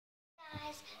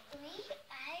guys,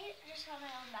 I just got my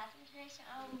own bathroom today, so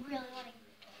I really want to.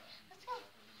 Let's go.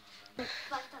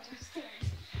 But downstairs,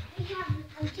 we have an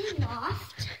empty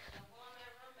loft.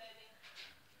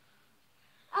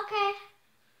 Okay.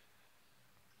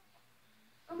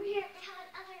 Over here, we have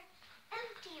another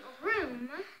empty room.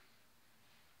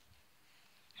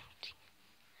 Okay,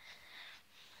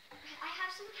 I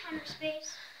have some counter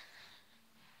space.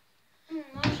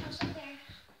 I'll show some there.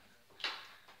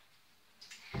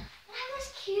 I have this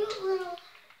cute little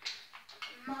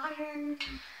modern.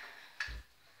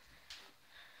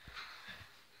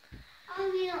 Oh,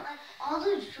 you know, like all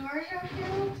the drawers are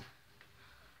filled.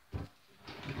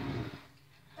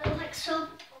 They're like soap,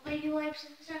 baby wipes,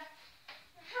 and stuff.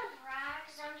 I have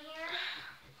rags down here.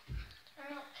 I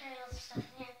don't carry all the stuff in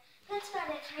here. That's about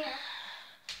it for here.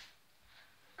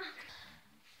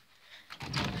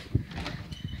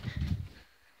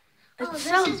 It's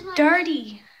so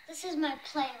dirty. This is my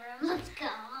playroom. Let's go.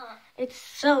 It's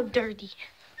so dirty.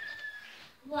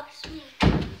 Watch me.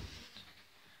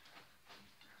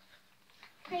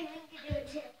 Okay, we can do it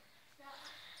too.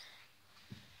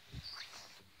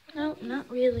 No, not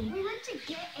really. We went to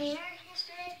Get Air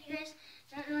yesterday. If you guys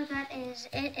don't know what that is,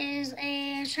 it is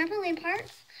a trampoline park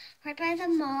right by the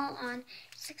mall on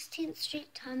 16th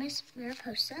Street, Thomas,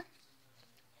 Mariposa.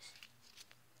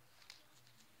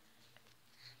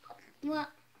 Well,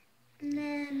 and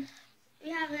then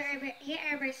we have the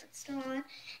air bracelet still on.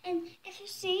 And if you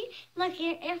see, look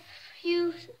here, if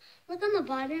you look on the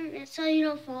bottom, it's so you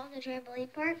don't fall in the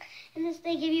trampoline park. And this,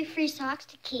 they give you free socks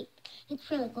to keep. It's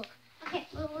really cool. Okay,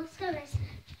 well, let's go, guys.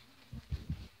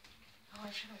 Oh, I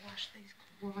should have washed these.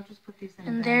 Well, I'll just put these in.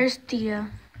 And there's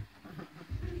Thea.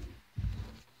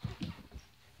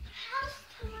 House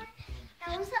tour.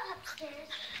 That was the upstairs.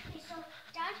 Okay, so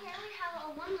down here we have a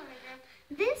one living room.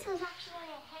 This was actually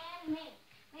a handmade.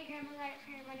 My grandma got it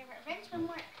for one of her friends from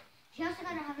work. She also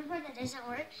got a hoverboard that doesn't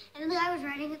work, and the guy was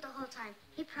riding it the whole time.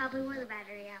 He probably wore the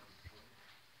battery out.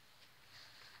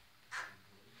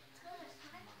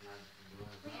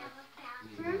 We have a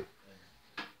bathroom.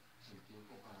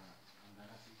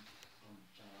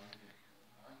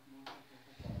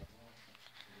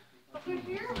 Over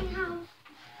here we have.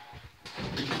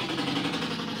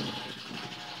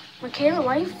 Michaela,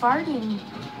 why are you farting?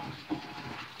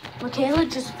 Michaela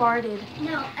just farted.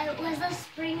 No, it was a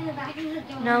spring in the back of the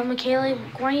door. No, Michaela,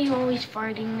 why are you always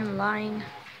farting and lying?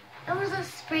 It was a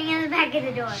spring in the back of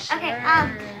the door. Sure. Okay,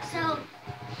 so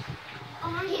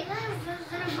over here is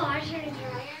the washer and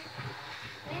dryer.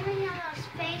 Then we have a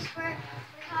space where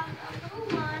we have a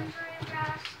little laundry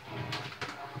basket.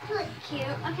 It's really cute.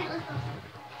 Okay, let's go.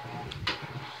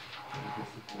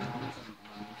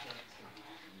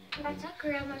 That's our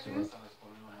grandma's room.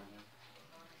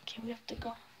 Okay, we have to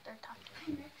go. They're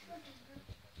talking.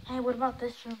 Hey, what about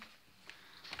this room?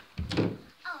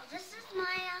 Oh, this is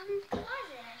my closet.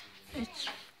 It's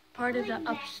part of the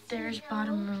upstairs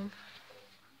bottom room.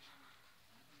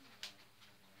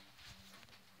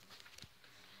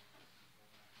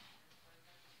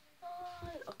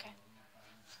 Okay.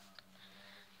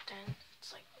 Then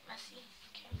it's like messy.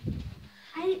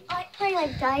 Okay. I play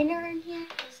like diner in here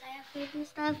because I have food and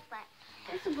stuff, but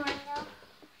it's boring though.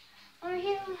 Over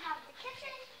here we have the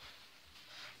kitchen.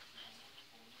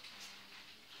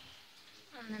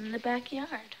 And then the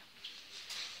backyard.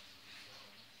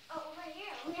 Oh, over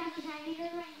here we have a dining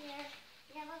room right here.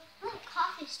 We have a little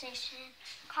coffee station.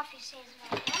 Coffee stays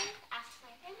right there. Ask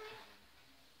my family.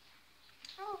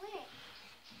 Oh wait.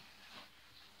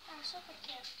 Oh, super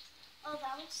cute. Oh,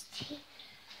 that one's tea.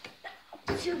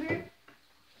 Sugar.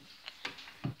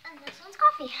 And this one's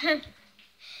coffee.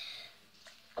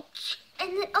 And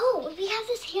then, oh, we have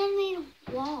this handmade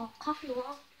wall, coffee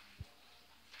wall.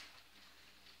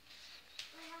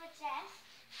 We have a desk.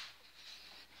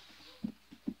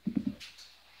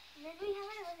 And then we have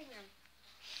our living room.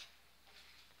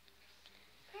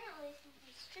 Apparently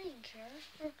something strange here.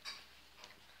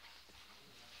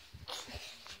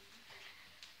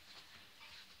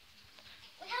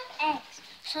 We have eggs.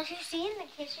 So if you see in the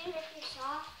kitchen, if you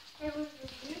saw, there was a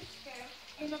rooster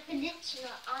in the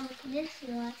peninsula, on the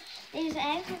peninsula. These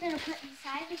eggs we're going to put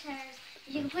inside because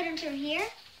you can put them through here,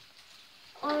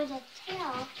 or the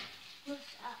tail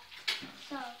lifts up.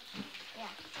 So,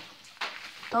 yeah.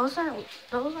 Those aren't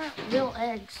real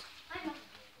eggs. I know.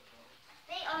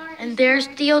 They are. And there's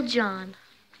Theo John.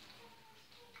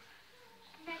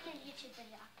 Back in YouTube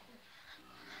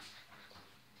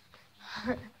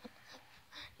video.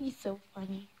 He's so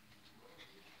funny.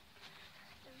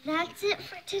 That's it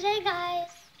for today,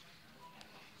 guys.